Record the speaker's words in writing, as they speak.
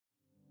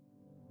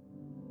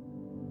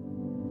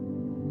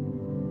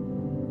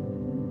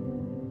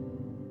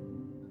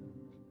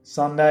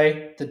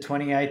Sunday, the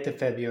 28th of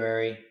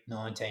February,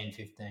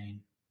 1915.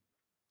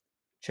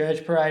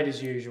 Church parade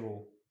as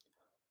usual.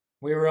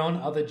 We were on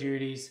other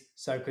duties,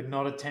 so could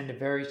not attend a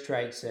very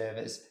straight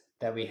service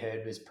that we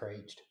heard was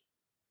preached.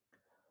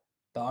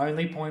 The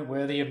only point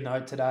worthy of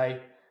note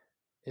today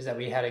is that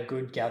we had a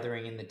good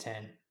gathering in the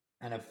tent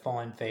and a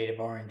fine feed of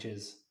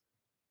oranges,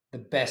 the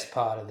best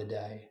part of the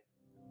day.